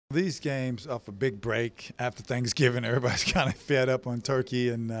These games off a big break after Thanksgiving, everybody's kind of fed up on turkey,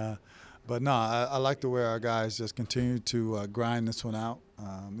 but no, I like the way our guys just continue to grind this one out.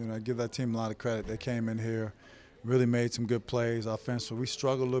 I give that team a lot of credit. They came in here, really made some good plays offensively. We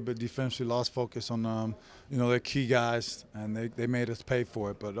struggled a little bit defensively, lost focus on their key guys, and they made us pay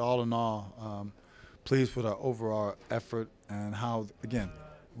for it. But all in all, pleased with our overall effort and how, again,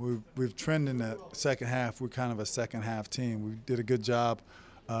 we've trended in the second half. We're kind of a second half team. We did a good job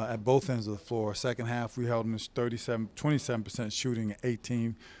at both ends of the floor. Second half, we held them to 27% shooting,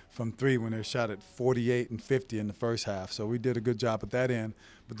 18 from three when they shot at 48 and 50 in the first half. So we did a good job at that end.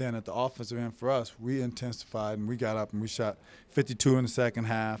 But then at the offensive end for us, we intensified and we got up and we shot 52 in the second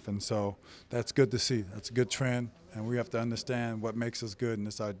half. And so that's good to see. That's a good trend. And we have to understand what makes us good, and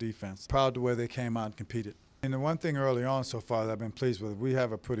it's our defense. Proud of the way they came out and competed. And the one thing early on so far that I've been pleased with, we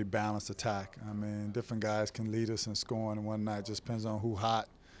have a pretty balanced attack. I mean, different guys can lead us in scoring, and one night it just depends on who's hot.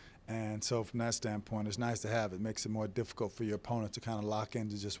 And so from that standpoint, it's nice to have it. It makes it more difficult for your opponent to kind of lock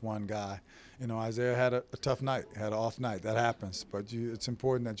into just one guy. Isaiah had a tough night, had an off night. That happens. But it's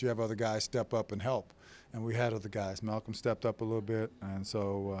important that you have other guys step up and help. And we had other guys. Malcolm stepped up a little bit. And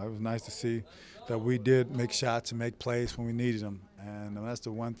so it was nice to see that we did make shots and make plays when we needed them. And that's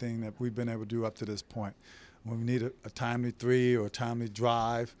the one thing that we've been able to do up to this point. When we need a timely three or a timely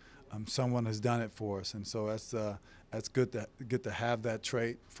drive, someone has done it for us. And so that's good to have that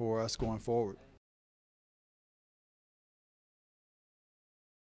trait for us going forward.